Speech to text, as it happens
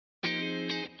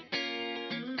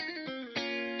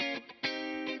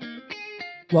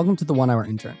Welcome to the 1 Hour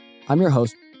Intern. I'm your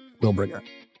host, Will Brigger.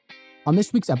 On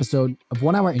this week's episode of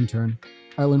 1 Hour Intern,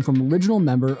 I learned from original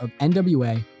member of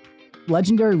NWA,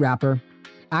 legendary rapper,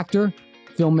 actor,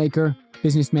 filmmaker,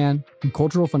 businessman, and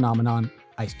cultural phenomenon,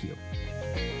 Ice Cube.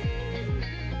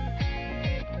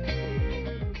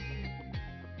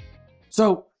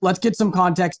 So let's get some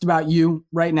context about you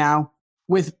right now.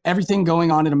 With everything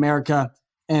going on in America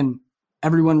and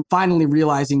everyone finally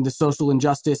realizing the social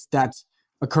injustice that's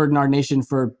occurred in our nation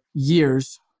for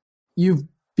years, you've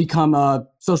become a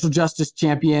social justice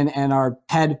champion and are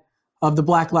head of the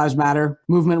Black Lives Matter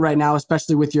movement right now,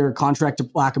 especially with your contract to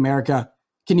Black America.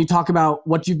 Can you talk about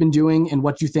what you've been doing and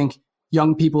what you think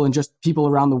young people and just people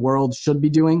around the world should be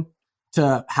doing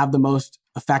to have the most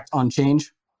effect on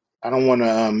change? I don't want to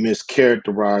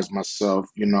mischaracterize myself.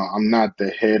 I'm not the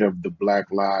head of the Black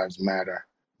Lives Matter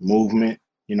movement.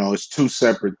 It's two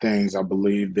separate things. I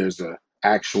believe there's a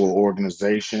actual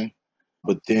organization,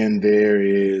 but then there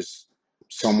is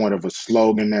somewhat of a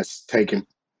slogan that's taken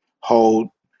hold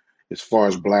as far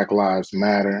as Black Lives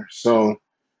Matter. So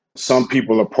some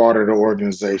people are part of the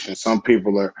organization. Some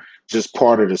people are just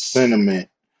part of the sentiment,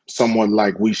 somewhat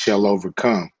like we shall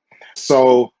overcome.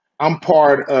 So I'm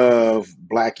part of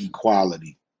Black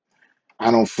equality. I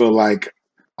don't feel like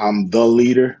I'm the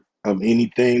leader of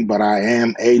anything, but I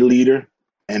am a leader.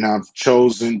 And I've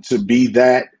chosen to be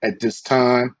that at this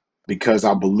time because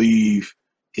I believe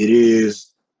it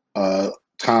is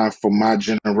time for my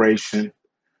generation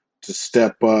to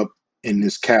step up in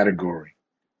this category.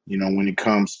 When it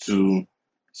comes to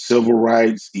civil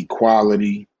rights,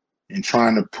 equality, and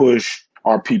trying to push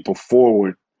our people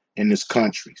forward in this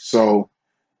country. So,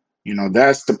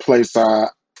 that's the place I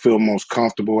feel most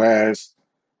comfortable as.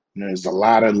 There's a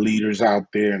lot of leaders out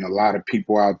there and a lot of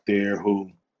people out there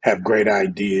who have great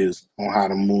ideas on how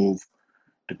to move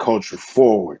the culture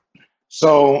forward.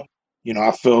 So,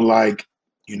 I feel like,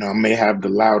 I may have the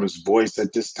loudest voice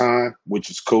at this time, which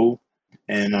is cool.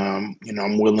 And,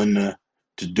 I'm willing to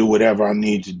do whatever I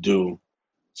need to do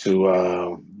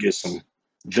to get some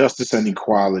justice and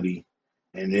equality.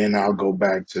 And then I'll go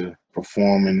back to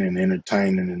performing and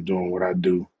entertaining and doing what I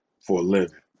do for a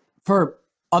living. For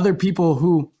other people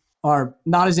who are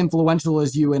not as influential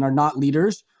as you and are not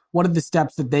leaders, what are the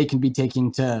steps that they can be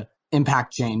taking to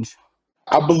impact change?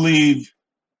 I believe,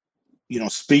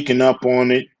 speaking up on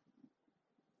it,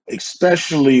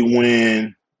 especially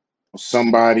when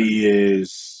somebody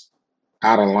is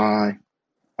out of line.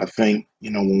 I think,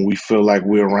 when we feel like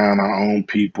we're around our own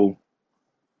people,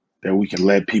 that we can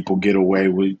let people get away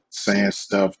with saying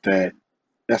stuff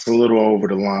that's a little over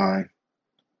the line.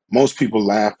 Most people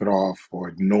laugh it off or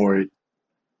ignore it.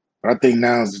 But I think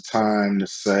now is the time to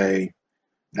say,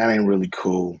 that ain't really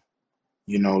cool.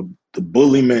 The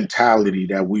bully mentality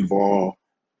that we've all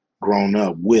grown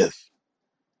up with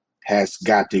has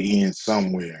got to end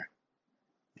somewhere.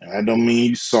 That don't mean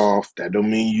you soft. That don't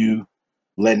mean you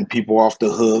letting people off the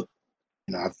hook.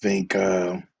 I think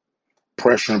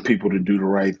pressuring people to do the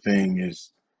right thing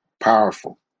is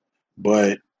powerful.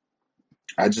 But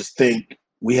I just think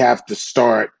we have to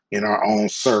start in our own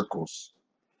circles.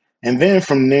 And then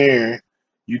from there,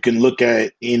 you can look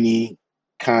at any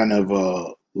kind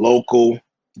of local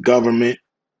government.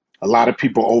 A lot of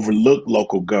people overlook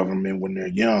local government when they're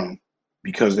young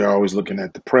because they're always looking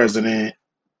at the president,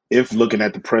 if looking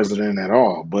at the president at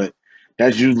all. But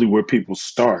that's usually where people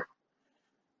start.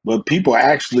 But people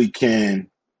actually can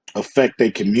affect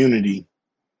their community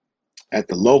at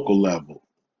the local level,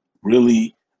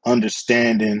 really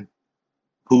understanding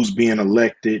who's being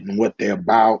elected and what they're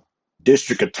about.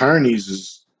 District attorneys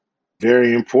is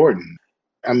very important.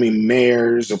 I mean,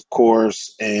 mayors, of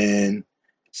course, and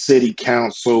city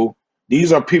council.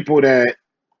 These are people that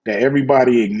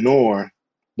everybody ignore,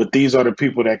 but these are the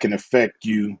people that can affect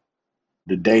you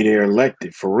the day they're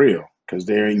elected for real, because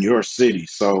they're in your city.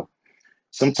 So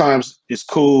sometimes it's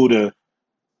cool to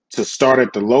start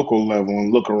at the local level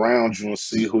and look around you and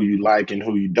see who you like and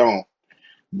who you don't.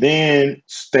 Then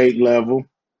state level,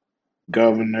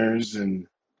 governors and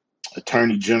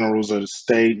attorney generals of the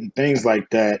state and things like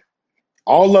that.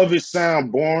 All of it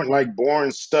sound boring, like boring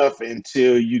stuff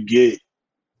until you get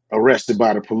arrested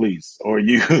by the police or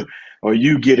you or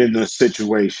you get in a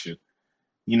situation.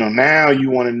 Now you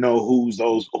want to know who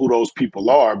those people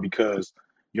are because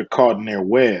you're caught in their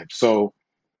web. So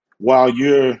while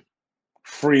you're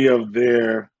free of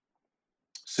their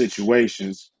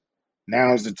situations,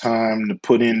 now is the time to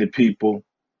put in the people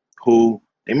who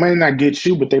they might not get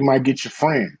you, but they might get your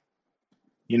friend.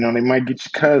 They might get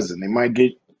your cousin, they might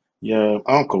get your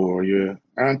uncle or your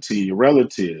auntie, your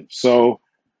relative. So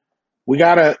we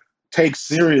gotta take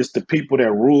serious the people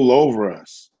that rule over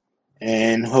us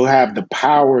and who have the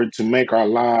power to make our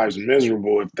lives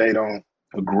miserable if they don't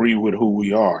agree with who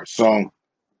we are. So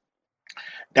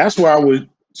that's where I would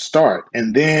start.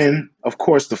 And then, of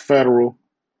course, the federal,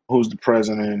 who's the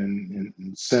president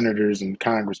and senators and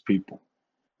congress people.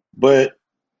 But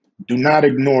do not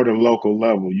ignore the local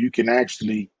level. You can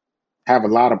actually have a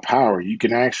lot of power. You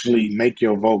can actually make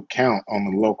your vote count on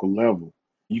the local level.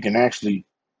 You can actually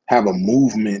have a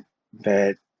movement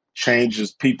that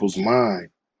changes people's mind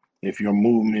if your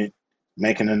movement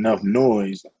making enough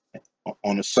noise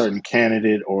on a certain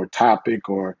candidate or topic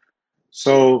or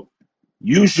so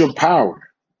use your power.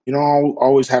 You don't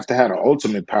always have to have the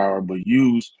ultimate power, but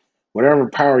use whatever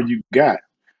power you got.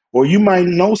 Or you might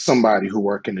know somebody who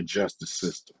work in the justice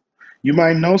system. You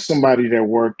might know somebody that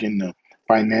work in the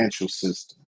financial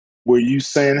system. Where you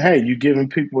saying, hey, you giving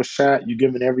people a shot, you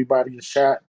giving everybody a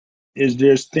shot. Is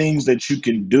there's things that you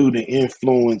can do to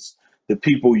influence the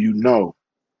people you know.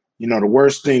 You know, the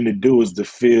worst thing to do is to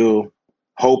feel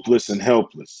hopeless and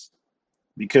helpless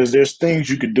because there's things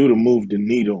you could do to move the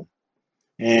needle.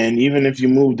 And even if you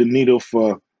move the needle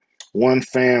for one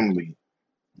family,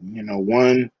 you know,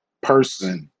 one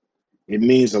person, it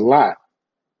means a lot.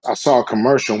 I saw a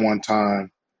commercial one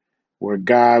time where a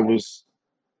guy was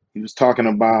talking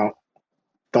about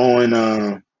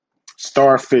throwing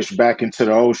starfish back into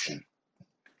the ocean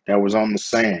that was on the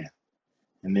sand.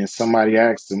 And then somebody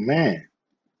asked him, man,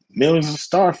 millions of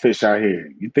starfish out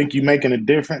here. You think you're making a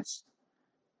difference?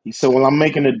 He said, well, I'm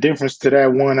making a difference to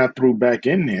that one I threw back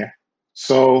in there.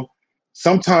 So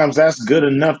sometimes that's good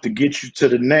enough to get you to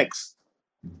the next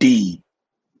deed.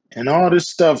 And all this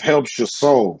stuff helps your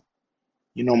soul.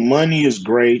 You know, money is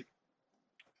great.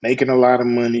 Making a lot of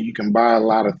money, you can buy a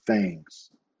lot of things.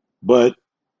 But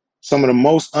some of the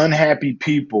most unhappy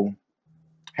people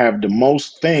have the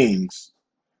most things,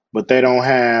 but they don't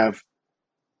have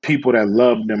people that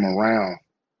love them around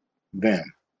them.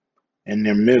 And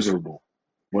they're miserable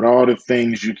with all the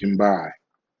things you can buy.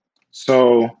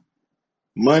 So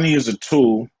money is a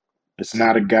tool, it's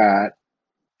not a God.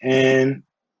 And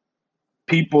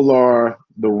people are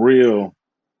the real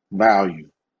value.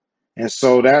 And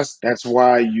so that's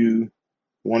why you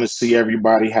want to see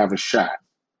everybody have a shot.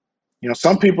 You know,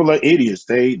 some people are idiots.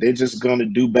 They just gonna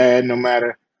do bad no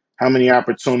matter how many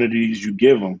opportunities you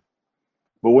give them.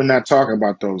 But we're not talking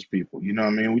about those people. You know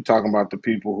what I mean? We're talking about the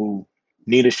people who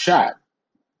need a shot.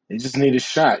 They just need a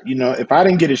shot. You know, if I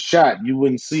didn't get a shot, you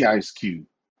wouldn't see Ice Cube.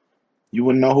 You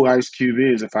wouldn't know who Ice Cube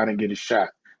is if I didn't get a shot.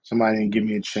 Somebody didn't give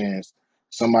me a chance.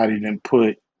 Somebody didn't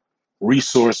put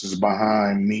resources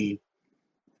behind me,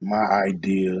 my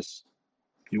ideas.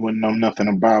 You wouldn't know nothing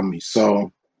about me.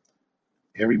 So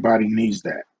everybody needs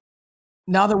that.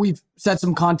 Now that we've set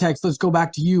some context, let's go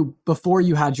back to you before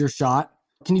you had your shot.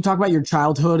 Can you talk about your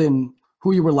childhood and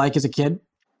who you were like as a kid?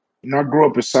 You know, I grew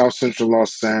up in South Central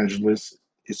Los Angeles.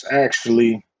 It's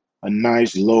actually a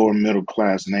nice lower middle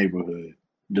class neighborhood.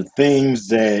 The things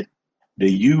that the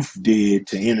youth did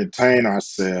to entertain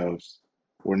ourselves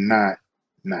were not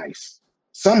nice.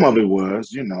 Some of it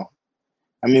was, you know.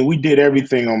 I mean, we did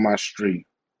everything on my street: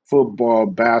 football,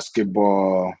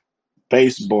 basketball,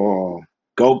 baseball,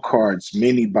 go karts,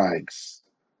 mini bikes,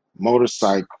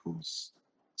 motorcycles,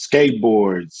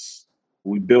 skateboards.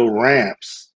 We built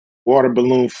ramps, water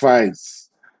balloon fights,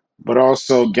 but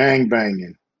also gang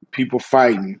banging, people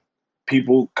fighting,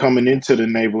 people coming into the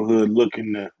neighborhood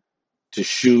looking to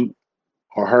shoot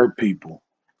or hurt people.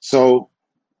 So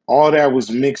all that was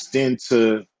mixed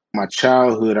into my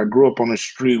childhood. I grew up on the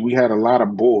street. We had a lot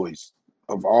of boys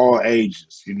of all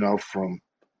ages, you know, from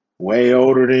way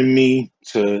older than me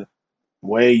to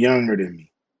way younger than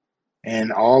me.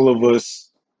 And all of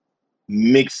us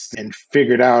mixed and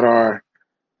figured out our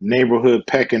neighborhood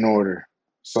pecking order,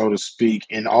 so to speak,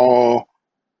 in all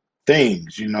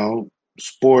things, you know,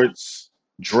 sports,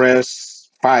 dress,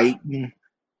 fighting,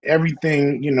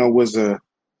 everything, you know, was a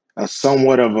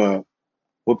somewhat of a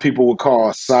what people would call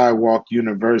a sidewalk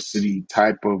university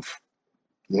type of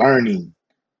learning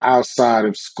outside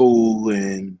of school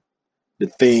and the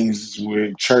things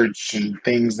where church and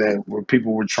things that where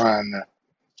people were trying to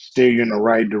steer you in the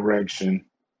right direction.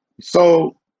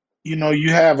 So, you know,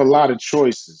 you have a lot of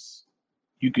choices.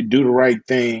 You could do the right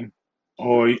thing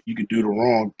or you could do the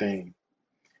wrong thing.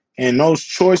 And those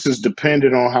choices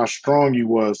depended on how strong you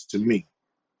was to me.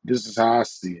 This is how I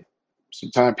see it.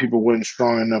 Sometimes people weren't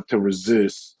strong enough to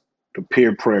resist the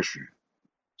peer pressure.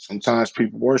 Sometimes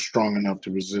people were strong enough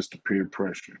to resist the peer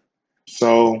pressure.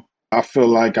 So I feel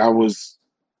like I was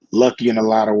lucky in a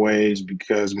lot of ways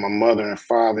because my mother and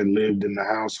father lived in the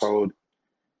household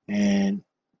and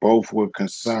both were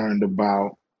concerned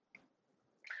about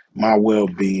my well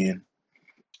being.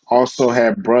 also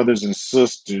had brothers and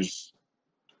sisters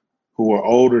who were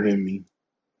older than me,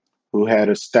 who had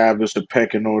established a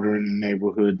pecking order in the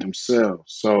neighborhood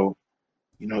themselves. So,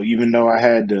 even though I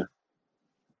had to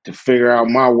figure out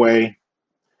my way,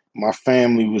 my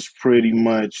family was pretty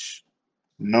much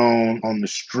known on the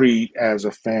street as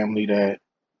a family that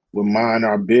would mind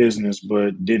our business,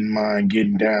 but didn't mind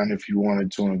getting down if you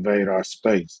wanted to invade our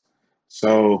space.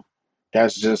 So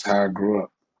that's just how I grew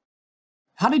up.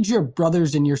 How did your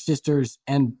brothers and your sisters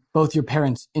and both your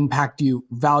parents impact you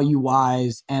value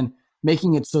wise and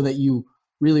making it so that you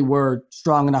really were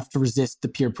strong enough to resist the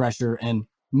peer pressure and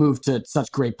move to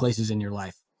such great places in your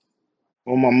life?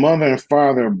 Well, my mother and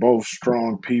father are both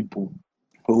strong people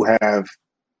who have,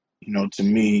 to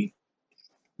me,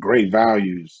 great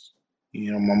values.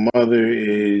 My mother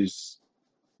is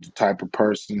the type of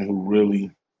person who really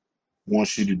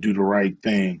wants you to do the right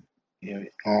thing in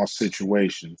all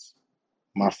situations.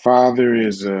 My father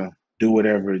is a do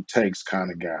whatever it takes kind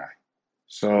of guy.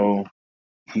 So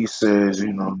he says,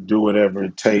 do whatever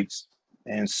it takes.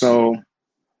 And so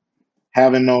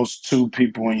having those two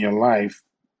people in your life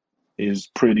is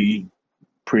pretty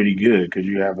good because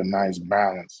you have a nice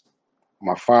balance.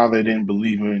 My father didn't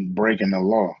believe in breaking the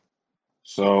law.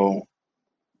 So,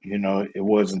 it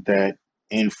wasn't that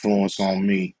influence on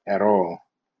me at all.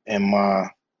 And my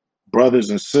brothers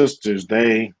and sisters,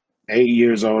 they 8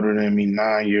 years older than me,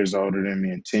 9 years older than me,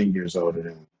 and 10 years older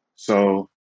than me. So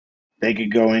they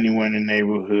could go anywhere in the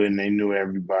neighborhood and they knew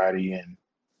everybody. And,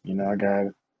 I got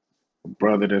a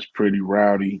brother that's pretty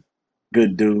rowdy,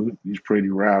 good dude. He's pretty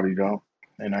rowdy though.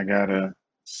 And I got a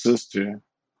sister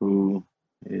who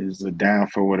is a down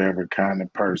for whatever kind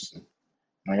of person.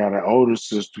 I got an older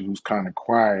sister who's kind of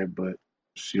quiet, but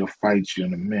she'll fight you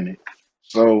in a minute.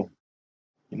 So,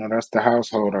 that's the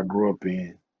household I grew up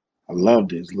in. I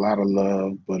loved it. It's a lot of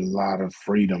love, but a lot of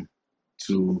freedom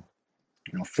to,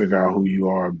 figure out who you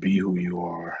are, be who you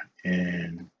are,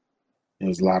 and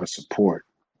there's a lot of support.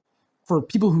 For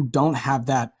people who don't have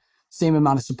that same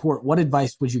amount of support, what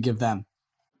advice would you give them?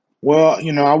 Well,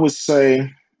 I would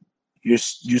say you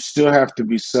still have to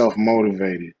be self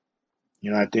motivated.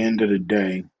 At the end of the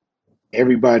day,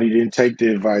 everybody didn't take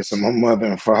the advice of my mother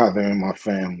and father and my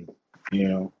family. You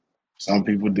know, some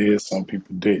people did, some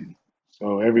people didn't.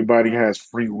 So everybody has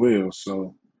free will.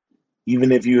 So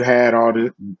even if you had all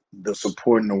the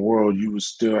support in the world, you would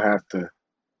still have to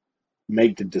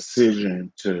make the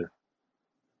decision to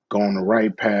go on the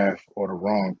right path or the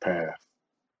wrong path.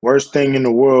 Worst thing in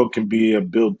the world can be a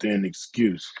built-in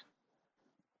excuse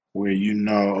where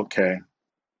okay,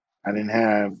 I didn't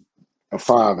have a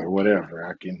father,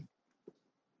 whatever.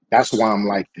 That's why I'm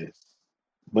like this.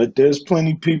 But there's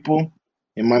plenty people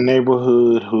in my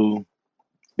neighborhood who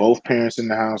both parents in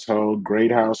the household,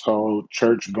 great household,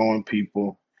 church going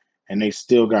people, and they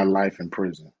still got life in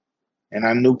prison. And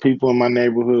I knew people in my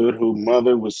neighborhood who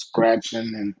mother was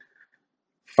scratching and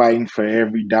fighting for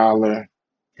every dollar.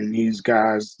 And these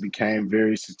guys became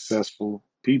very successful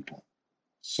people.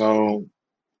 So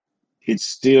it's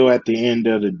still at the end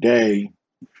of the day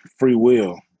free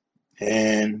will.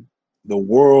 And the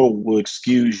world will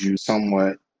excuse you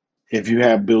somewhat if you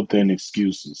have built in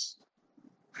excuses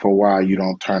for why you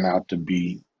don't turn out to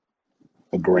be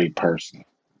a great person.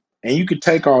 And you could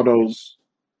take all those,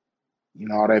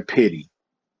 all that pity.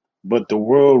 But the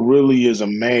world really is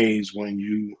amazed when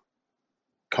you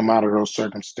come out of those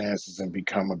circumstances and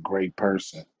become a great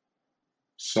person.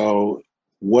 So,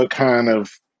 what kind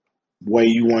of way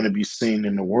you want to be seen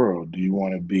in the world? Do you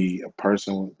want to be a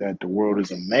person that the world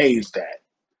is amazed at,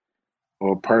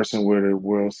 or a person where the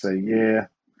world say, "Yeah,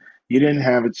 you didn't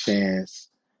have a chance.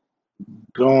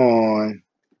 Go on.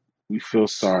 We feel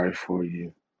sorry for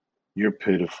you. You're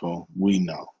pitiful. We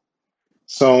know."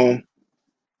 So,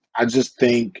 I just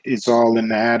think it's all in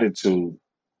the attitude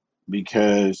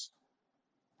because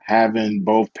having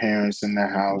both parents in the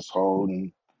household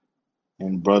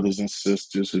and brothers and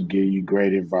sisters who give you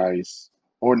great advice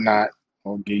or not,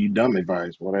 or give you dumb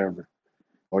advice, whatever,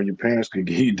 or your parents could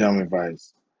give you dumb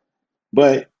advice.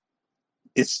 But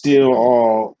it's still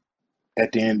all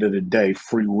at the end of the day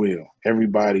free will.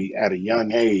 Everybody at a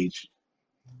young age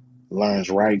learns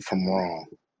right from wrong.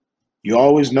 You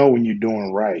always know when you're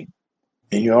doing right,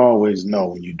 and you always know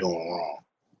when you're doing wrong.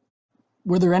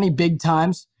 Were there any big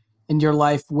times in your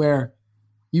life where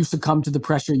you succumbed to the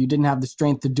pressure, you didn't have the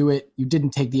strength to do it, you didn't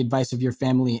take the advice of your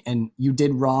family, and you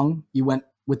did wrong? You went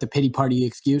with the pity party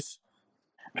excuse?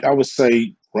 I would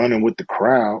say running with the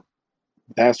crowd,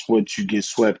 that's what you get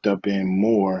swept up in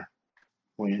more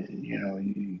when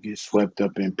you get swept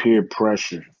up in peer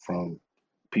pressure from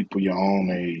people your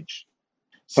own age.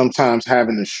 Sometimes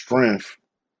having the strength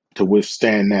to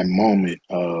withstand that moment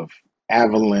of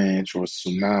avalanche or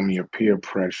tsunami or peer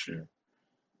pressure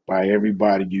by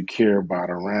everybody you care about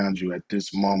around you at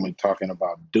this moment talking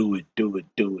about do it, do it,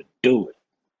 do it, do it.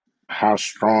 How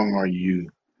strong are you?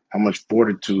 How much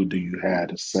fortitude do you have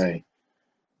to say,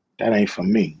 that ain't for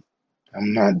me?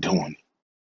 I'm not doing it.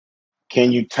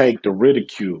 Can you take the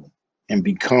ridicule and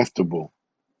be comfortable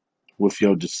with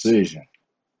your decision?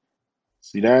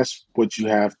 See, that's what you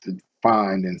have to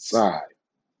find inside.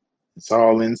 It's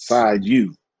all inside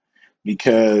you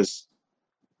because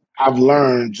I've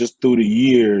learned just through the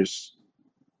years,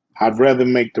 I'd rather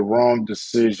make the wrong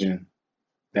decision,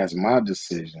 that's my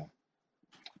decision,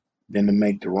 than to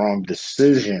make the wrong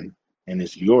decision and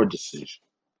it's your decision.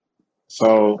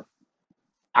 So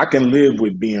I can live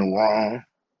with being wrong.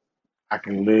 I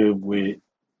can live with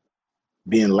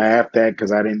being laughed at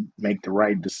because I didn't make the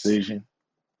right decision.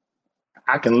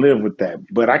 I can live with that,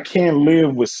 but I can't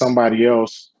live with somebody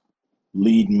else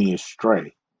leading me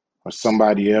astray or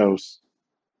somebody else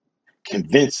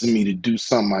convincing me to do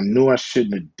something I knew I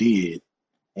shouldn't have did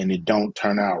and it don't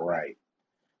turn out right.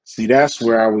 See, that's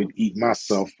where I would eat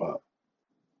myself up.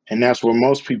 And that's where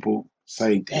most people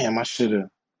say, damn, I should have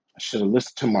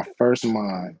listened to my first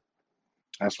mind.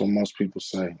 That's what most people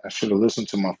say. I should have listened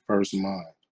to my first mind.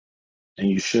 And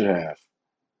you should have.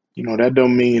 That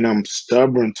don't mean I'm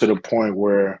stubborn to the point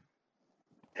where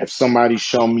if somebody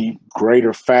show me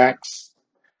greater facts,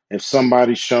 if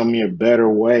somebody show me a better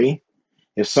way,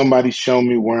 if somebody show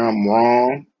me where I'm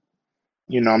wrong,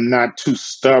 I'm not too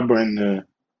stubborn to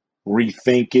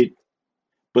rethink it.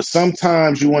 But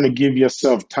sometimes you want to give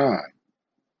yourself time.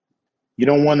 You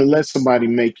don't want to let somebody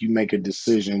make you make a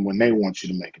decision when they want you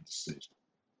to make a decision.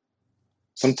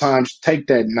 Sometimes take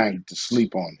that night to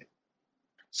sleep on it.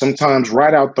 Sometimes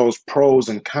write out those pros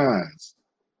and cons.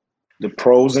 The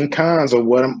pros and cons of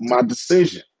my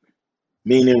decision,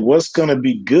 meaning what's going to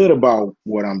be good about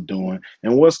what I'm doing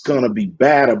and what's going to be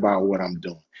bad about what I'm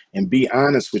doing. And be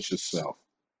honest with yourself.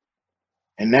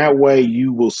 And that way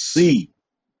you will see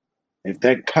if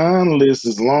that con list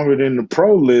is longer than the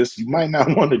pro list, you might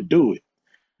not want to do it.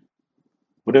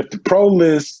 But if the pro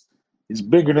list is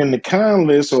bigger than the con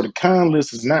list or the con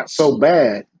list is not so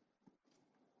bad,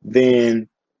 then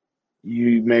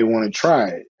you may want to try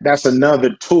it. That's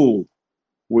another tool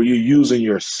where you're using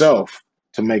yourself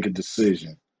to make a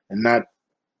decision and not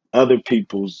other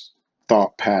people's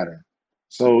thought pattern.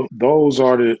 So those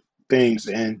are the things.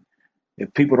 And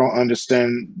if people don't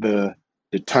understand the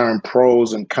term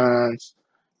pros and cons,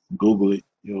 Google it.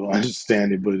 You'll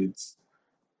understand it. But it's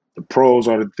the pros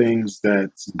are the things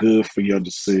that's good for your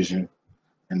decision,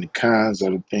 and the cons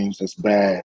are the things that's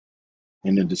bad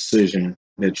in the decision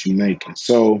that you make. And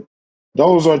so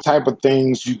those are the type of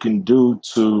things you can do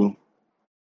to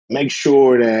make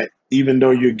sure that even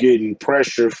though you're getting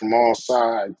pressure from all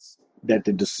sides, that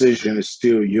the decision is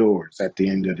still yours at the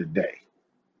end of the day.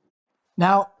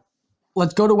 Now,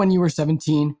 let's go to when you were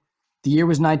 17. The year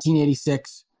was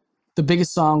 1986. The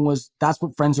biggest song was That's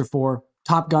What Friends Are For.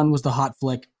 Top Gun was the hot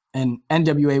flick, and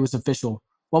NWA was official.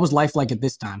 What was life like at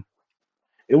this time?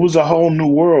 It was a whole new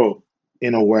world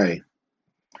in a way.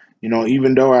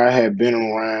 Even though I had been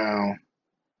around,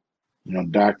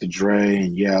 Dr. Dre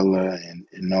and Yella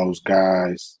and those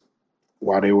guys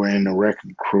while they were in the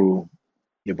Wrecking Crew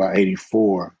about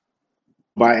 84.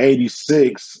 By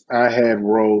 86, I had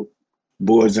wrote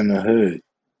Boys in the Hood.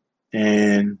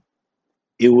 And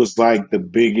it was like the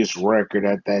biggest record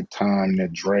at that time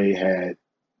that Dre had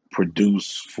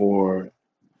produced for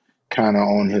kind of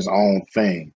on his own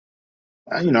thing.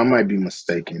 I might be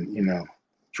mistaken.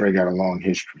 Dre got a long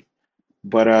history,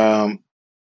 but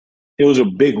it was a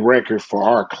big record for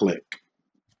our clique.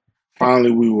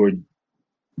 Finally, we were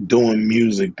doing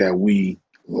music that we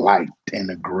liked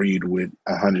and agreed with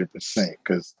 100%.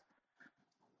 Because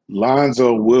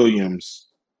Lonzo Williams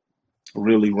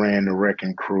really ran the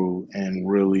Wrecking Crew and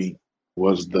really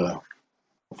was the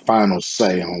final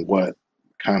say on what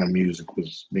kind of music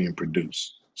was being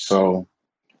produced. So,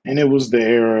 and it was the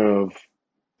era of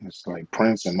it's like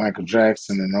Prince and Michael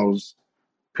Jackson and those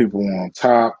people were on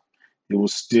top. It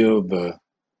was still the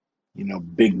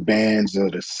big bands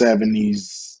of the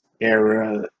 '70s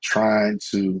era trying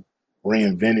to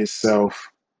reinvent itself.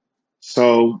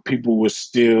 So people were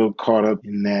still caught up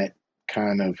in that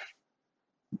kind of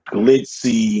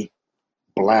glitzy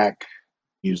black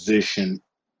musician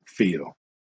feel.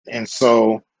 And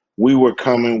so we were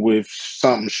coming with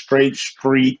something straight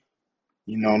street,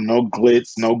 no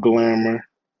glitz, no glamour,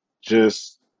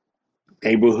 just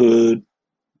neighborhood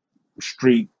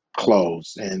street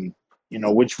clothes. And,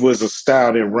 which was a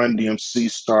style that Run DMC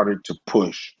started to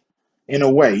push in a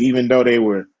way, even though they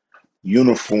were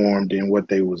uniformed in what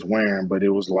they was wearing, but it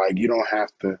was like you don't have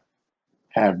to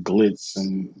have glitz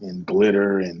and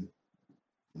glitter and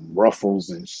ruffles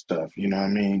and stuff. You know what I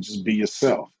mean? Just be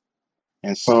yourself.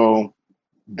 And so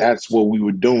that's what we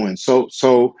were doing. So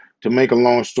to make a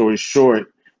long story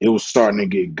short, it was starting to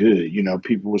get good. You know,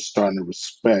 people were starting to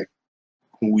respect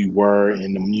who we were,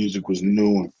 and the music was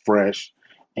new and fresh,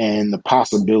 and the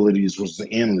possibilities was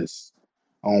endless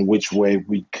on which way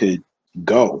we could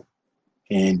go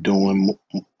and doing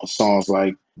songs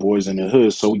like Boys in the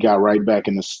Hood. So we got right back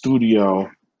in the studio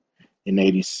in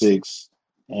 '86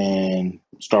 and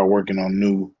start working on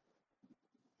new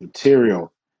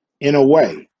material in a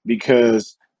way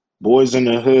because Boys in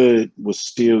the Hood was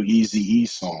still Easy E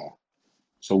song.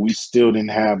 So we still didn't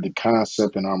have the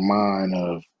concept in our mind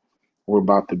of we're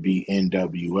about to be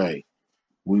NWA.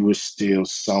 We were still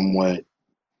somewhat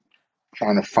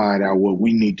trying to find out what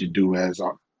we need to do as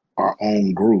our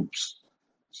own groups.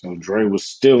 So Dre was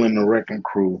still in the Wrecking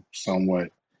Crew somewhat.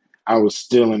 I was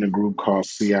still in a group called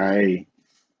CIA,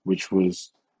 which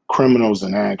was Criminals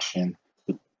in Action,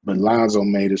 but Lonzo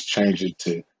made us change it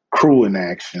to Crew in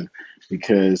Action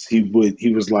because he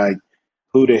was like,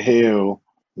 who the hell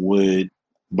would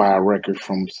buy a record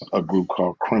from a group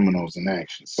called Criminals in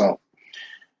Action? So,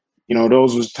 you know,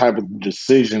 those was type of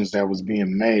decisions that was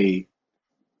being made,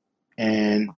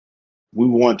 and we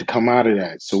wanted to come out of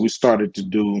that. So we started to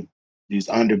do these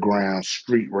underground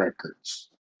street records,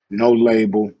 no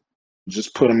label,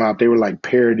 just put them out. They were like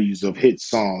parodies of hit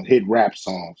songs, hit rap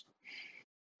songs.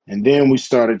 And then we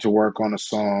started to work on a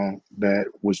song that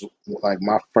was like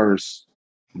my first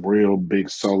real big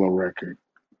solo record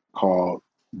called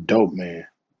Dope Man.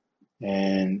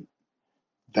 And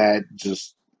that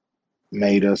just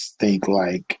made us think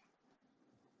like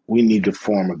we need to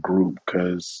form a group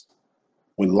because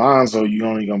with Lonzo, you're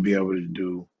only gonna be able to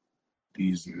do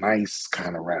these nice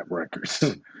kind of rap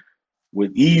records.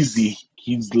 With Easy,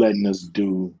 he's letting us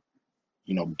do,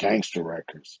 you know, gangster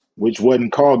records, which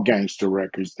wasn't called gangster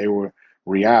records. They were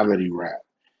reality rap.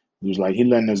 He was like, he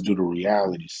letting us do the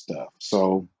reality stuff.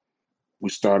 So we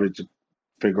started to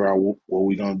figure out what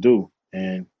we gonna do.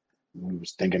 And we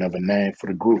was thinking of a name for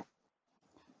the group.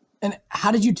 And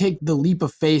how did you take the leap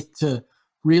of faith to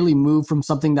really move from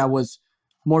something that was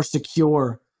more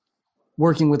secure,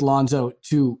 working with Lonzo,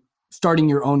 to starting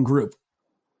your own group?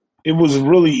 It was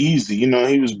really easy. You know,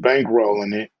 he was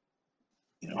bankrolling it.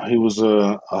 You know, he was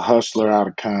a hustler out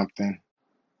of Compton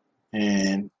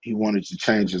and he wanted to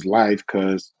change his life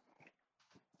because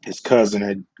his cousin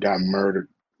had got murdered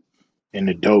in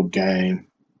the dope game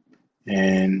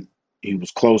and he was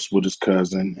close with his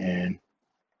cousin and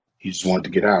he just wanted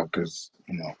to get out because,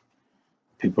 you know,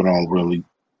 people don't really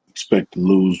expect to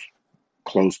lose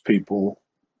close people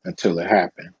until it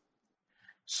happened.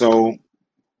 So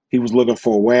he was looking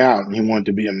for a way out and he wanted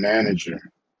to be a manager.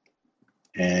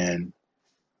 And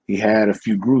he had a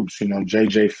few groups, you know,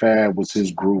 JJ Fad was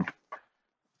his group.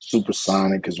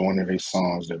 Supersonic is one of his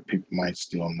songs that people might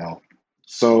still know.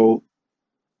 So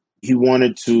he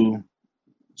wanted to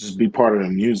just be part of the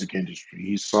music industry.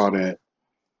 He saw that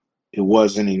it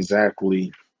wasn't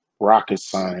exactly rocket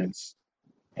science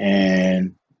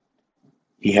and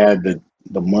he had the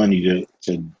money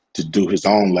to do his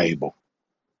own label.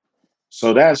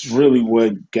 So that's really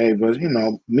what gave us, you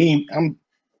know, me, I'm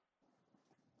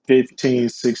 15,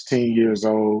 16 years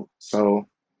old. So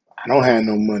I don't have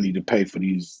no money to pay for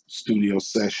these studio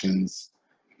sessions.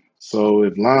 So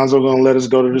if Lonzo gonna let us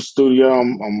go to the studio,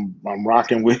 I'm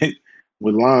rocking with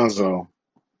with Lonzo.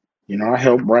 You know, I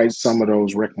helped write some of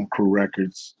those Wrecking Crew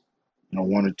records, you know,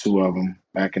 one or two of them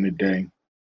back in the day.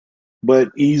 But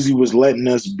Easy was letting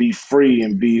us be free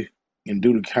and be and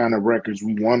do the kind of records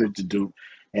we wanted to do,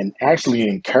 and actually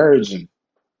encouraging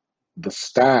the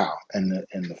style and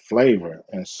the flavor.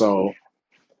 And so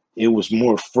it was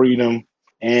more freedom.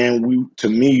 And we to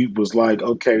me was like,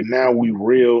 okay, now we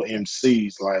real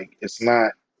MCs. Like it's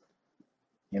not,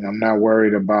 you know, I'm not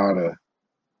worried about a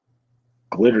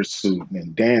glitter suit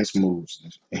and dance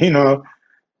moves. You know,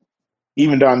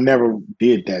 even though I never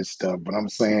did that stuff, but I'm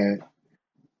saying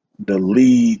the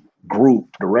lead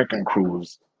group, the Wrecking Crew,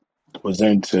 was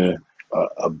into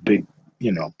a big,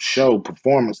 you know, show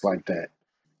performance like that.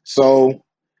 So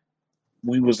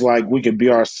we was like we could be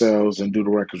ourselves and do the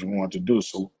records we wanted to do.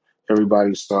 So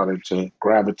everybody started to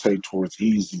gravitate towards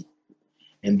Easy.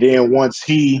 And then once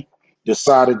he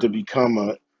decided to become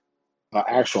a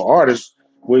actual artist,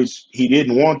 which he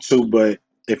didn't want to, but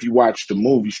if you watch the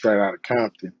movie Straight Outta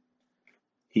Compton,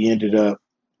 he ended up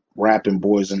rapping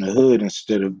Boys in the Hood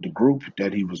instead of the group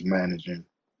that he was managing.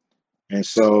 And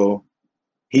so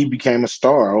he became a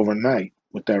star overnight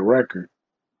with that record.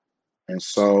 And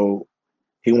so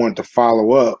he wanted to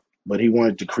follow up, but he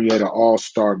wanted to create an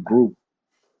all-star group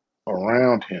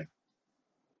around him.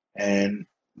 And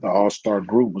the all-star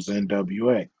group was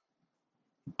NWA.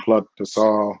 He plucked us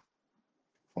all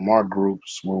from our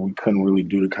groups where we couldn't really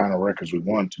do the kind of records we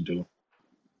wanted to do,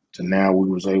 to now we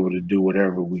was able to do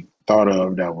whatever we thought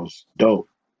of that was dope.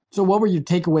 So what were your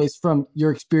takeaways from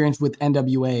your experience with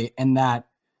NWA and that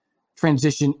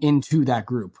transition into that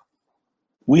group?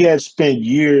 We had spent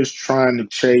years trying to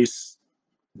chase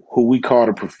who we call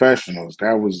the professionals.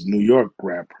 That was New York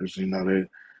rappers.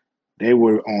 They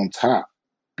were on top.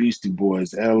 Beastie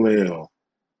Boys, LL,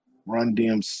 Run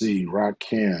DMC,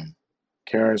 Rakim,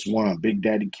 KRS One, Big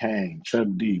Daddy Kane, Chuck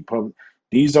D.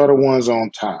 These are the ones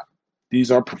on top. These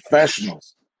are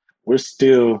professionals. We're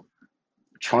still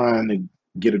trying to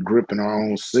get a grip in our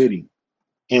own city.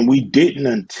 And we didn't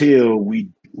until we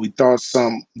thought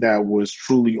something that was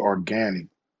truly organic.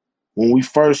 When we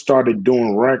first started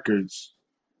doing records,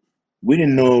 we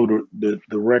didn't know the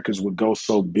records would go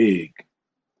so big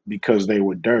because they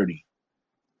were dirty.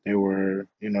 They were,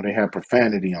 they had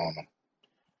profanity on them.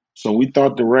 So we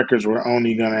thought the records were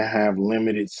only going to have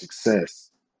limited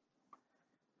success.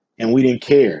 And we didn't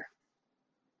care.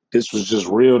 This was just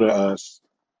real to us.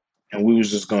 And we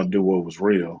was just going to do what was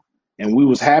real. And we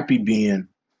was happy being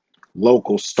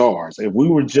local stars. If we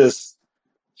were just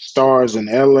stars in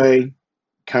LA,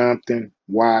 Compton,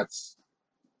 Watts,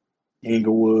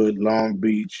 Inglewood, Long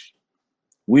Beach,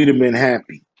 we'd have been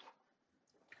happy.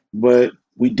 But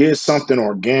we did something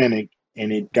organic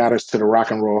and it got us to the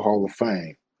Rock and Roll Hall of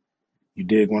Fame. You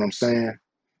dig what I'm saying? Yeah.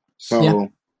 So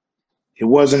it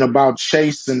wasn't about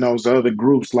chasing those other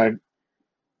groups like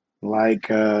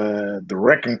the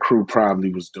Wrecking Crew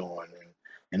probably was doing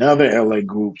and other LA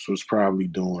groups was probably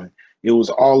doing. It was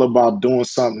all about doing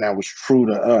something that was true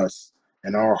to us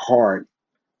and our heart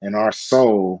and our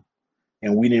soul.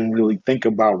 And we didn't really think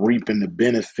about reaping the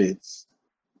benefits.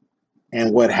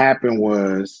 And what happened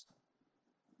was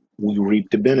we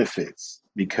reaped the benefits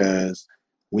because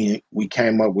we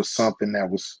came up with something that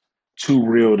was too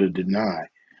real to deny.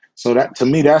 So that to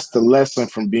me, that's the lesson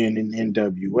from being in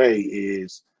NWA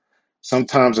is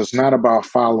sometimes it's not about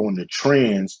following the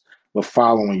trends, but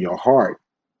following your heart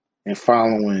and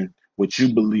following what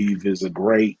you believe is a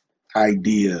great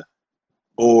idea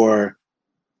or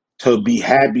to be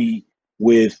happy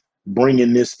with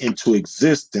bringing this into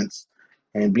existence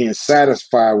and being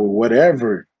satisfied with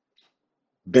whatever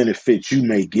benefit you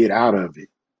may get out of it.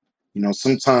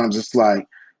 Sometimes it's like,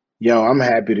 yo, I'm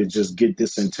happy to just get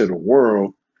this into the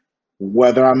world,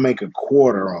 whether I make a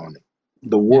quarter on it.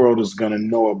 The Yeah. world is going to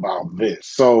know about this.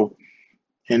 So,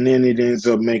 and then it ends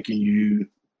up making you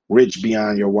rich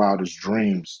beyond your wildest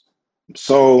dreams.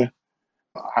 So,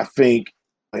 I think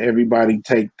everybody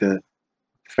take the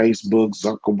Facebook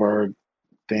Zuckerberg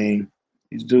thing.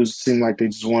 These dudes seem like they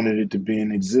just wanted it to be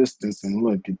in existence, and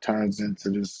look, it turns into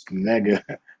this mega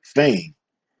thing.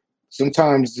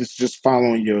 Sometimes it's just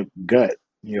following your gut,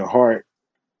 your heart,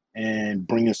 and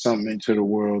bringing something into the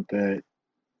world that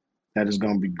is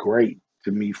going to be great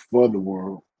to me for the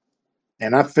world.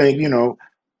 And I think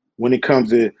when it comes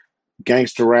to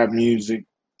gangster rap music,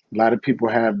 a lot of people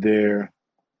have their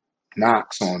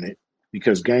knocks on it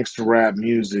because gangster rap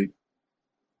music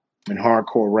and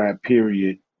hardcore rap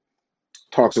period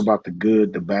talks about the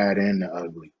good, the bad, and the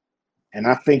ugly. And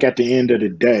I think at the end of the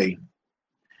day,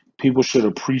 people should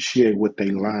appreciate what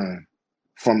they learn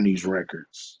from these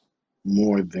records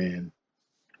more than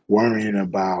worrying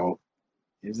about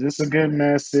is this a good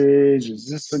message? Is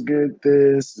this a good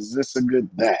this? Is this a good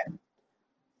that?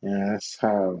 Yeah, that's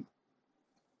how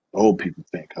old people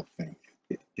think, I think.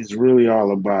 It's really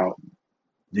all about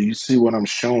do you see what I'm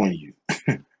showing you?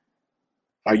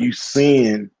 Are you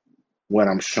seeing what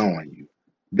I'm showing you?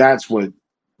 That's what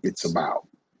it's about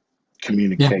Yeah.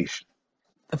 communication.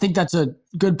 I think that's a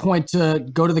good point to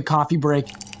go to the coffee break.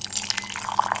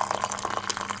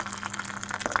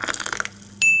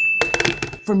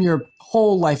 From your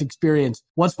whole life experience,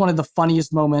 what's one of the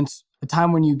funniest moments, a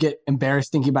time when you get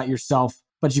embarrassed thinking about yourself,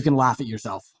 but you can laugh at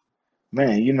yourself?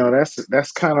 Man,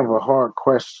 that's kind of a hard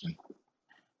question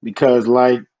because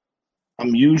like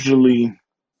I'm usually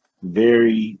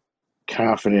very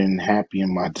confident and happy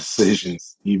in my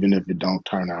decisions, even if it don't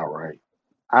turn out right.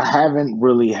 I haven't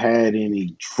really had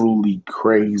any truly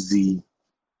crazy,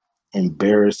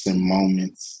 embarrassing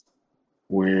moments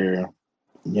where,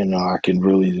 I can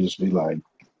really just be like,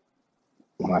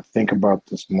 when I think about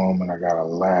this moment, I gotta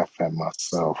laugh at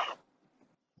myself.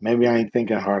 Maybe I ain't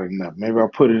thinking hard enough. Maybe I'll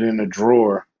put it in a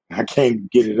drawer. I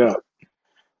can't get it up.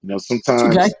 It's okay.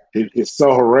 Sometimes it's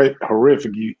so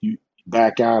horrific, you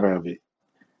back out of it.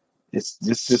 It's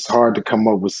just hard to come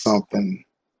up with something.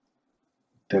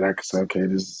 that I could say, okay,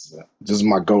 this is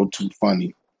my go-to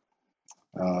funny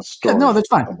Yeah, no, story that's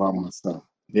fine. about myself.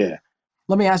 Yeah.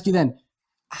 Let me ask you then,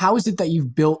 how is it that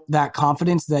you've built that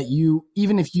confidence that you,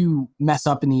 even if you mess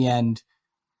up in the end,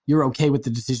 you're okay with the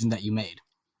decision that you made?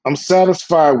 I'm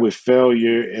satisfied with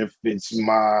failure if it's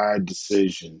my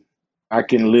decision. I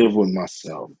can live with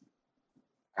myself.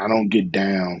 I don't get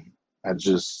down. I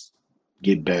just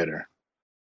get better.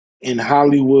 In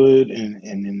Hollywood and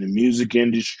in the music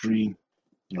industry,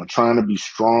 trying to be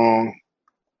strong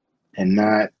and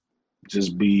not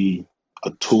just be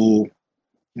a tool.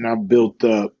 I built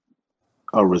up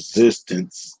a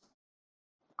resistance.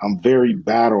 I'm very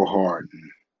battle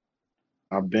hardened.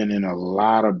 I've been in a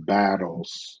lot of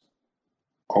battles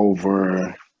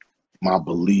over my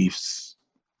beliefs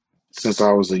since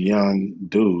I was a young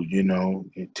dude,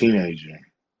 a teenager,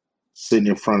 sitting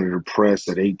in front of the press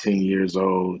at 18 years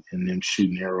old and them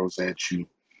shooting arrows at you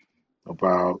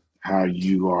about how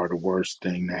you are the worst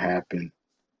thing to happen,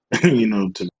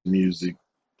 to music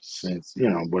since,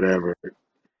 whatever,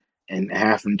 and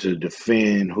having to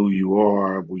defend who you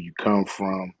are, where you come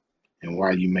from, and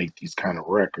why you make these kind of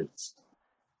records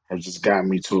have just got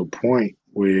me to a point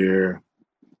where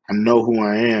I know who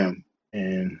I am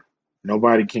and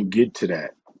nobody can get to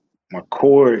that. My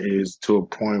core is to a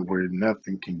point where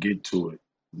nothing can get to it.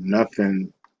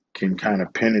 Nothing can kind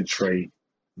of penetrate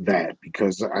that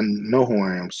because I know who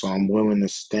I am. So I'm willing to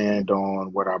stand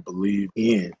on what I believe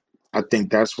in. I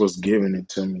think that's what's giving it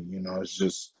to me. It's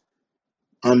just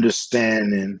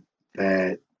understanding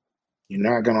that you're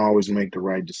not going to always make the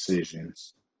right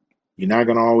decisions. You're not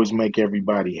going to always make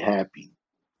everybody happy.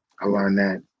 I learned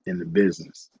that in the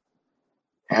business.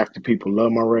 Half the people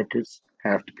love my records,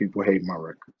 half the people hate my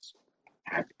records.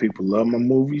 Half the people love my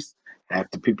movies, half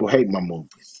the people hate my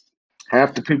movies.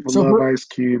 Half the people So love for Ice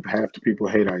Cube, half the people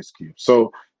hate Ice Cube.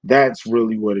 So that's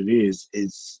really what it is.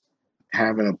 It's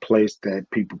having a place that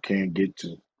people can't get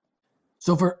to.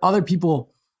 so for other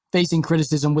people facing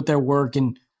criticism with their work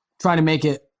and trying to make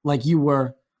it like you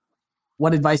were,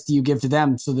 what advice do you give to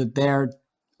them so that they're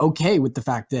okay with the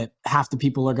fact that half the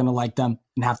people are going to like them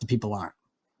and half the people aren't?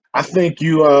 I think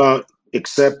you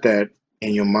accept that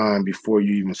in your mind before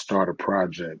you even start a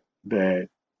project that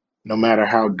no matter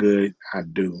how good I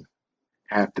do,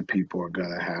 half the people are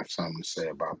gonna have something to say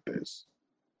about this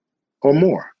or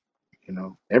more.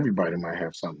 Everybody might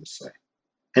have something to say,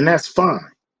 and that's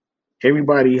fine.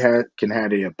 Everybody can have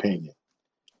their opinion,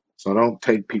 so don't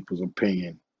take people's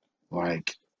opinion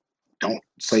like don't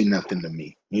say nothing to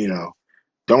me.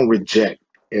 Don't reject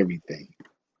everything.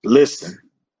 Listen,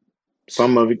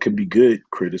 some of it could be good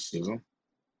criticism.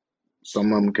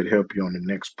 Some of them could help you on the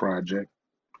next project.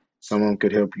 Some of them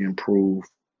could help you improve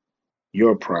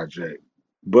your project.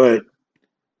 But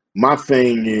my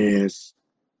thing is,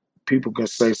 people can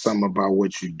say something about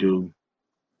what you do,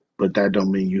 but that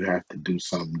don't mean you have to do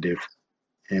something different.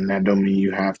 And that don't mean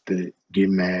you have to get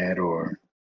mad or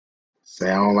say,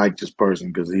 I don't like this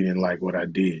person because he didn't like what I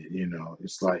did.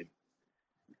 It's like,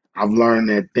 I've learned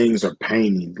that things are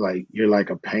painting. Like you're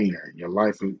like a painter. Your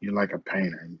life, you're like a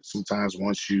painter. And sometimes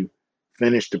once you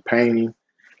finish the painting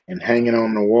and hang it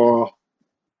on the wall,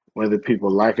 whether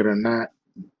people like it or not,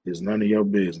 is none of your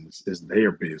business. It's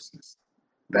their business.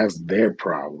 That's their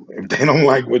problem. If they don't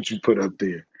like what you put up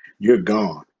there, you're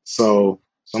gone. So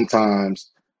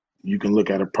sometimes you can look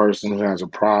at a person who has a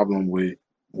problem with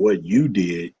what you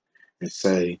did and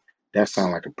say, that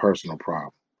sounds like a personal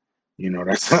problem.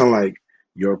 That sounds like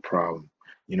your problem.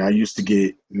 I used to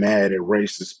get mad at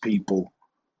racist people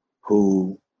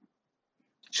who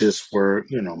just were,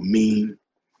 mean.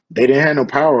 They didn't have no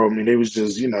power over me. They was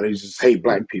just, they just hate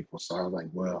black people. So I was like,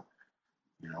 well,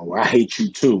 I hate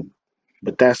you too.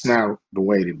 But that's not the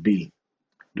way to be.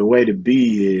 The way to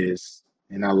be is,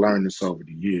 and I learned this over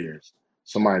the years,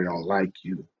 somebody don't like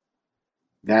you.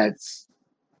 That's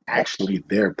actually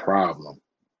their problem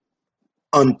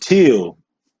until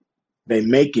they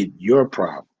make it your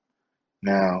problem.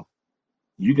 Now,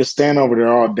 you can stand over there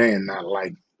all day and not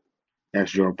like me.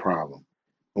 That's your problem.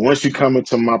 But once you come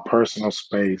into my personal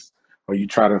space or you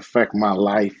try to affect my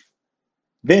life,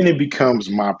 then it becomes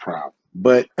my problem.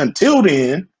 But until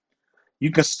then,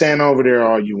 you can stand over there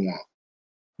all you want.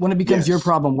 When it becomes your Yes,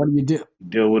 problem, what do you do?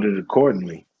 deal with it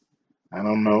accordingly. I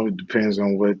don't know. It depends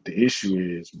on what the issue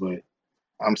is, but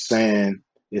I'm saying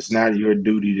it's not your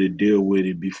duty to deal with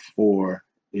it before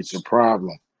it's a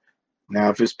problem.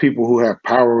 Now, if it's people who have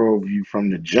power over you from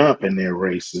the jump and they're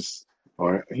racist,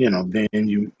 or then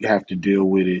you have to deal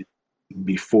with it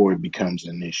before it becomes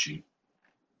an issue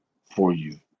for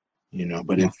you.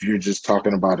 But Yeah. if you're just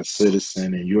talking about a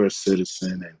citizen and you're a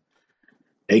citizen and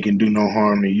they can do no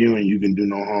harm to you and you can do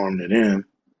no harm to them,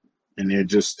 and they're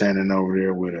just standing over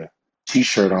there with a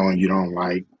t-shirt on you don't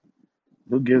like,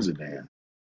 who gives a damn? As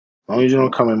long as you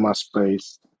don't come in my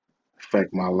space,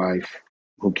 affect my life,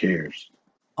 who cares?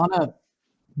 On a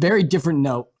very different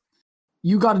note,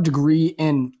 you got a degree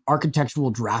in architectural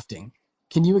drafting.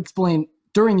 Can you explain,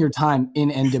 during your time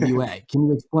in NWA, can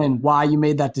you explain why you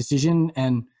made that decision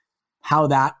and how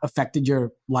that affected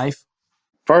your life?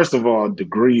 First of all,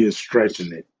 degree is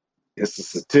stretching it. It's a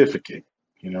certificate.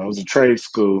 It was a trade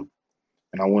school,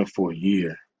 and I went for a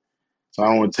year. So I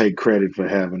don't want to take credit for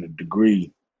having a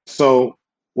degree. So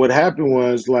what happened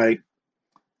was, like,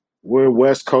 we're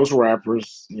West Coast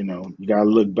rappers. You got to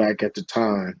look back at the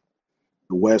time.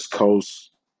 The West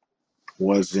Coast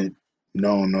wasn't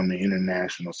known on the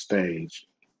international stage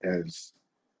as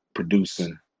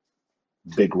producing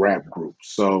big rap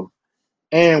groups. So,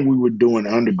 and we were doing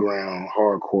underground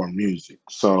hardcore music.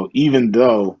 So even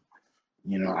though,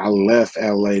 I left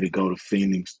LA to go to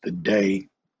Phoenix the day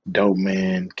Dope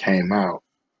Man came out,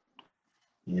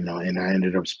 and I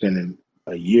ended up spending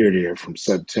a year there from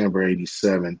September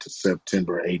 87 to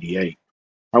September 88.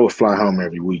 I would fly home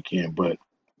every weekend, but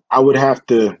I would have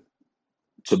to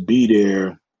be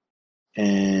there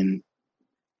and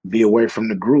be away from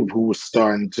the group who was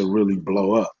starting to really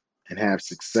blow up and have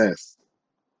success.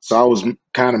 So I was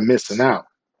kind of missing out.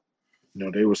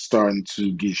 They were starting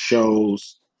to get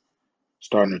shows,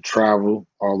 starting to travel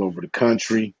all over the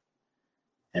country,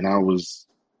 and I was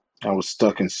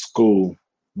stuck in school.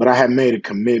 But I had made a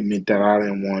commitment that I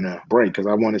didn't want to break because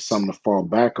I wanted something to fall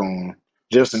back on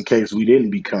just in case we didn't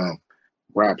become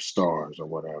rap stars or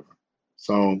whatever.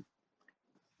 So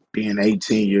being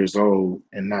 18 years old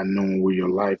and not knowing where your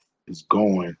life is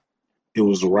going, it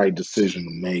was the right decision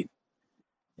to make.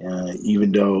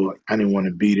 Even though I didn't want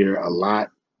to be there a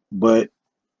lot, but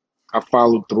I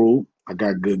followed through. I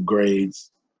got good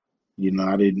grades.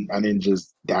 I didn't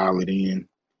just dial it in.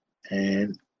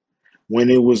 And when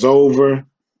it was over,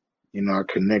 I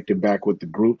connected back with the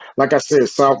group. Like I said,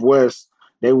 Southwest,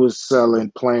 they was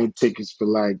selling plane tickets for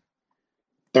like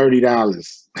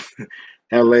 $30.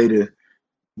 LA to,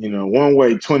 one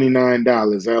way,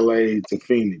 $29, LA to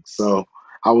Phoenix. So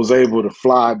I was able to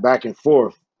fly back and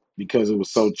forth because it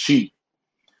was so cheap.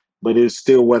 But it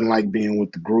still wasn't like being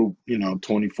with the group,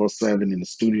 24/7 in the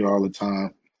studio all the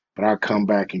time. But I come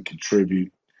back and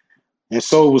contribute. And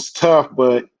so it was tough,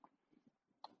 but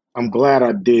I'm glad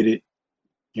I did it.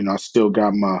 I still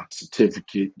got my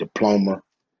certificate, diploma,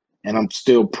 and I'm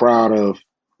still proud of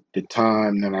the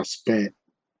time that I spent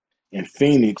in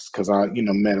Phoenix because I,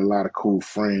 met a lot of cool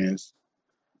friends.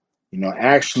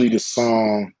 Actually, the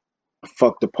song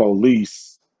 "Fuck the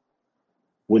Police"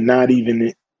 would not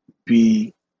even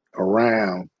be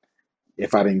around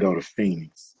if I didn't go to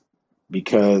Phoenix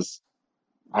because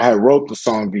I had wrote the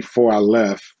song before I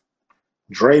left.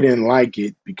 Dre didn't like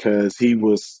it because he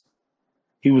was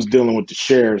dealing with the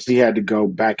sheriffs. He had to go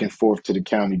back and forth to the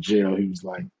county jail. He was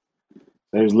like,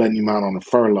 they was letting him out on a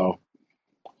furlough.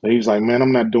 But he was like, man,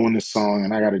 I'm not doing this song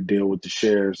and I got to deal with the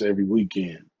sheriffs every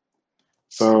weekend.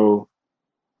 So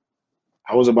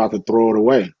I was about to throw it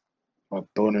away, about to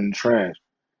throw it in the trash.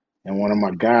 And one of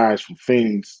my guys from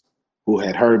Phoenix who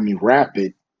had heard me rap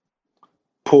it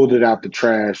pulled it out the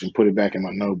trash and put it back in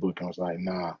my notebook and was like,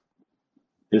 nah,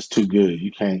 it's too good.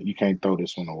 You can't throw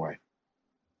this one away.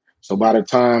 So by the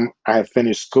time I had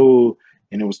finished school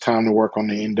and it was time to work on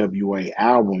the NWA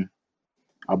album,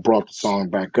 I brought the song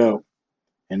back up.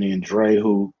 And then Dre,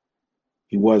 who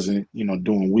he wasn't,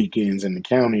 doing weekends in the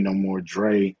county no more,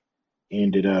 Dre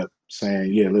ended up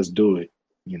saying, yeah, let's do it.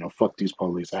 Fuck these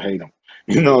police. I hate them.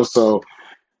 So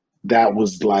that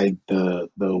was like the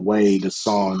way the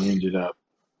song ended up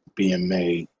being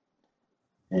made.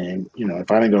 And,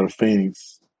 if I didn't go to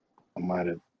Phoenix, I might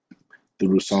have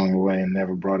threw the song away and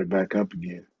never brought it back up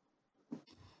again.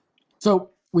 So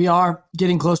we are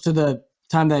getting close to the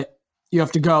time that you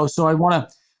have to go. So I want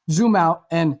to zoom out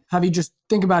and have you just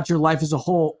think about your life as a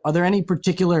whole. Are there any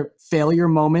particular failure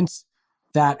moments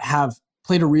that have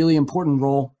played a really important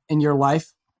role in your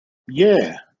life?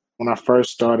 Yeah. When I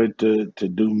first started to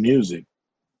do music,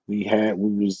 we had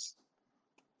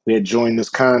joined this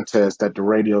contest that the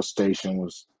radio station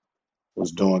was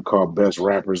doing called Best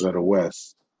Rappers of the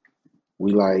West.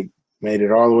 We like made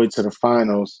it all the way to the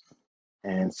finals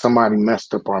and somebody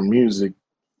messed up our music.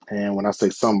 And when I say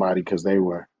somebody, because they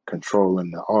were controlling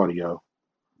the audio,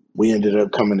 we ended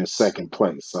up coming in second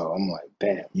place. So I'm like,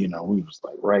 damn, we was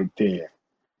like right there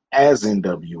as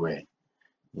NWA.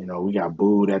 We got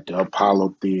booed at the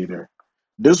Apollo Theater.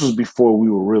 This was before we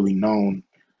were really known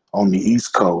on the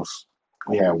East Coast.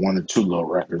 We had one or two little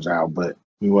records out, but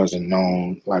we wasn't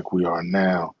known like we are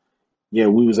now. Yeah,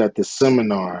 we was at the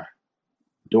seminar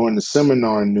During the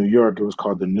seminar in New York, it was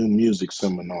called the New Music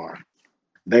Seminar.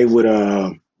 They would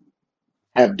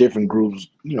have different groups,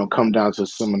 come down to the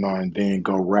seminar and then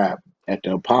go rap at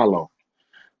the Apollo.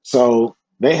 So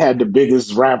they had the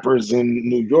biggest rappers in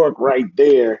New York right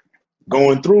there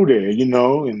going through there,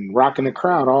 and rocking the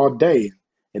crowd all day.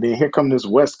 And then here come this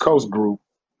West Coast group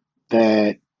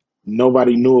that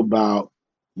nobody knew about.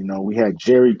 We had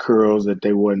Jerry curls that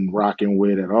they wasn't rocking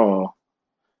with at all.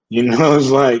 It's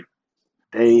like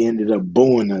they ended up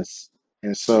booing us.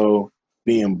 And so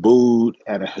being booed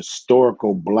at a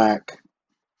historical black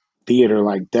theater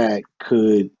like that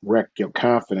could wreck your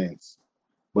confidence.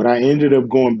 But I ended up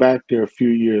going back there a few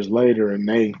years later and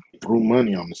they threw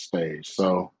money on the stage.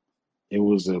 So it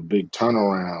was a big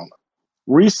turnaround.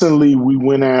 Recently, we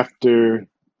went after,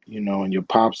 and your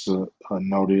pops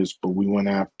know this, but we went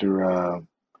after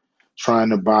trying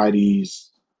to buy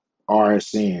these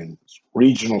RSNs,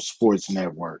 regional sports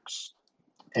networks.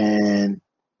 And,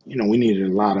 we needed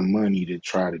a lot of money to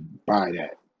try to buy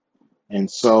that.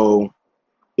 And so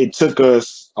it took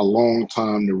us a long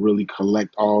time to really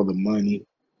collect all the money.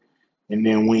 And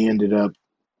then we ended up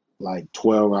like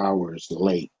 12 hours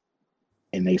late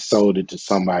and they sold it to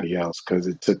somebody else because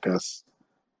it took us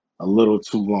a little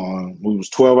too long. We was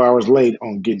 12 hours late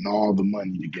on getting all the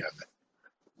money together.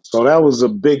 So that was a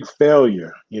big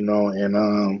failure,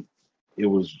 and it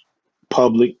was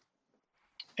public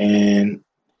and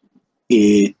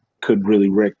it could really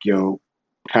wreck your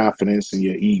confidence and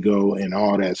your ego and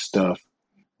all that stuff.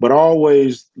 But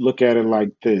always look at it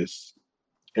like this.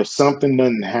 If something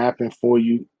doesn't happen for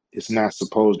you, it's not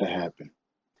supposed to happen.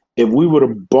 If we would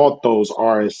have bought those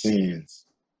RSNs,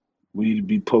 we'd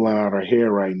be pulling out our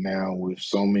hair right now with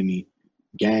so many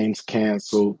games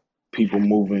canceled, people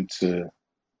moving to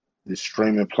the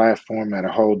streaming platform at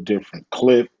a whole different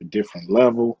clip, a different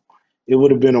level. It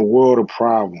would have been a world of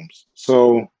problems.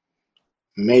 So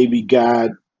maybe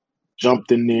God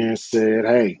jumped in there and said,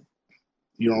 hey,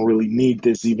 you don't really need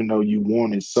this, even though you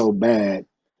want it so bad.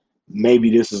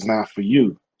 Maybe this is not for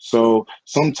you. So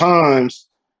sometimes,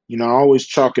 I always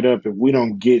chalk it up. If we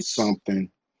don't get something,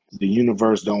 the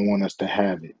universe don't want us to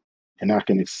have it. And I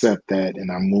can accept that and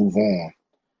I move on.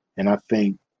 And I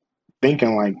think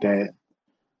thinking like that,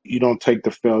 you don't take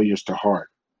the failures to heart.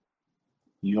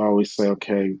 You always say,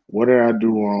 okay, what did I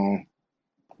do wrong?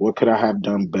 What could I have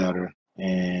done better?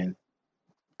 And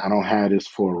I don't have this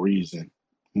for a reason.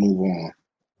 Move on.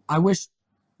 I wish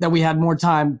that we had more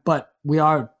time, but we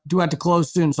are do have to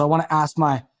close soon. So I want to ask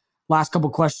my last couple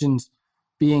questions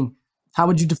being, how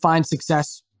would you define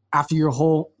success after your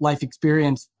whole life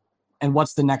experience? And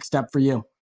what's the next step for you?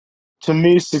 To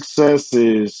me, success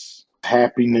is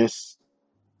happiness,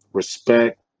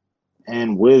 respect,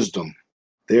 and wisdom.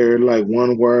 They're like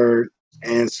one word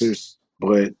answers,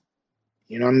 but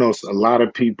I know a lot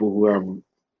of people who have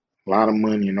a lot of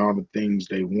money and all the things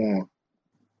they want,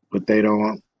 but they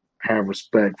don't have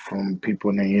respect from people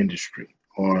in their industry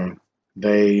or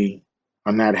they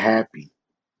are not happy,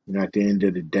 at the end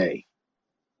of the day.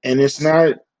 And it's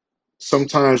not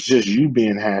sometimes just you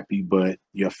being happy, but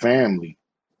your family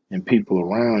and people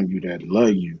around you that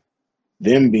love you,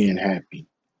 them being happy,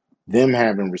 them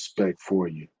having respect for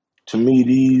you. To me,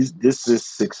 this is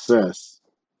success.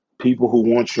 People who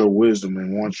want your wisdom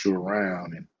and want you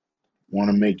around and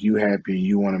want to make you happy and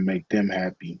you want to make them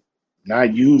happy.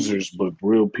 Not users, but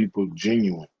real people,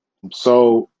 genuine.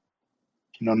 So,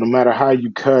 no matter how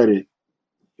you cut it,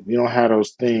 if you don't have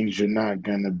those things, you're not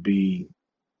going to be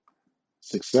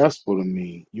successful to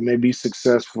me. You may be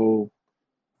successful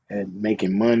at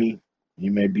making money.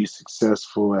 You may be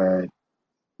successful at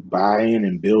buying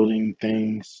and building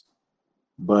things,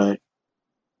 but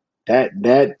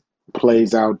that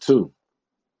plays out too.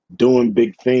 Doing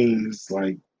big things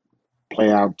like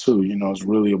play out too. It's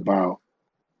really about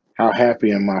how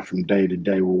happy am I from day to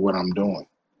day with what I'm doing?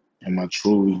 Am I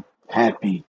truly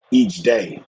happy each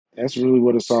day? That's really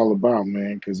what it's all about,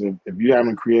 man. Because if you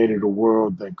haven't created a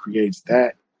world that creates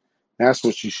that, that's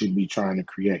what you should be trying to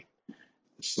create.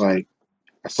 It's like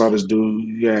I saw this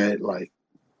dude, he had like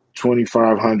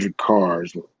 2,500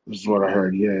 cars. This is what I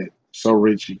heard. He had so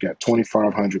rich, he got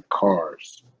 2,500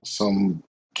 cars. Some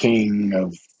king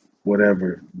of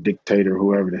whatever, dictator,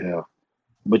 whoever the hell.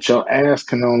 But your ass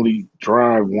can only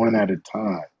drive one at a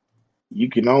time. You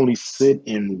can only sit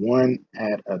in one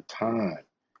at a time.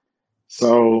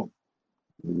 So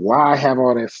why have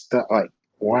all that stuff? Like,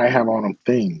 why have all them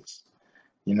things?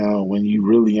 When you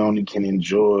really only can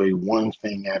enjoy one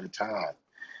thing at a time,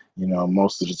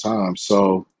 most of the time.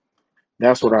 So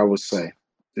that's what I would say.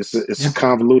 It's a Yeah.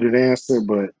 convoluted answer,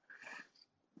 but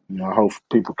I hope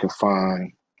people can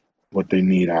find what they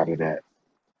need out of that.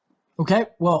 Okay,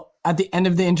 well, at the end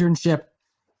of the internship,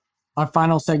 our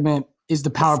final segment is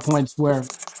the PowerPoints, where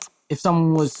if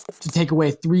someone was to take away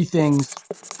 3 things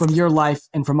from your life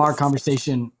and from our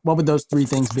conversation, what would those 3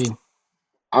 things be?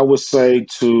 I would say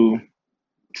to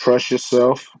trust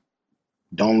yourself.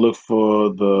 Don't look for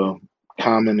the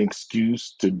common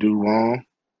excuse to do wrong.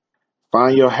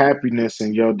 Find your happiness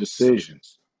in your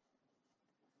decisions.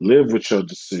 Live with your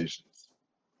decisions.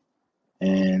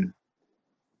 And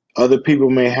other people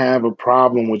may have a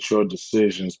problem with your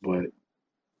decisions, but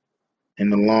in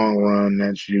the long run,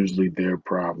 that's usually their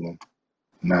problem,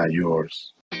 not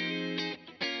yours.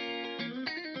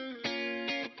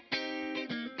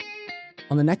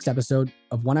 On the next episode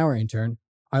of 1 Hour Intern,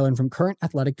 I learned from current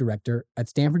athletic director at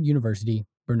Stanford University,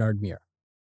 Bernard Muir.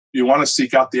 You want to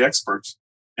seek out the experts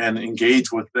and engage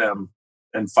with them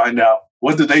and find out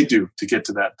what did they do to get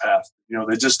to that path.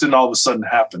 They just didn't all of a sudden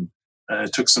happen.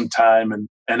 It took some time and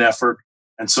effort.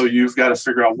 And so you've got to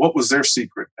figure out what was their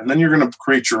secret. And then you're going to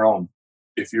create your own.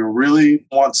 If you really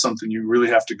want something, you really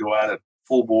have to go at it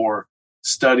full bore,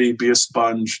 study, be a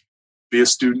sponge, be a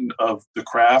student of the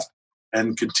craft,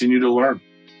 and continue to learn.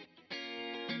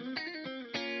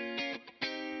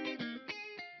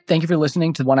 Thank you for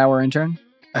listening to 1 Hour Intern.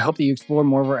 I hope that you explore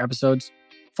more of our episodes.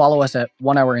 Follow us at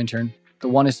 1 Hour Intern. The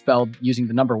 1 is spelled using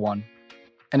the number 1.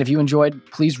 And if you enjoyed,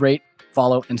 please rate,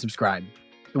 follow, and subscribe.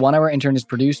 The 1 Hour Intern is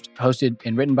produced, hosted,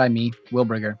 and written by me, Will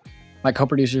Brigger. My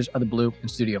co-producers are The Blue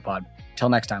and Studio Pod. Till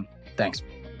next time, thanks.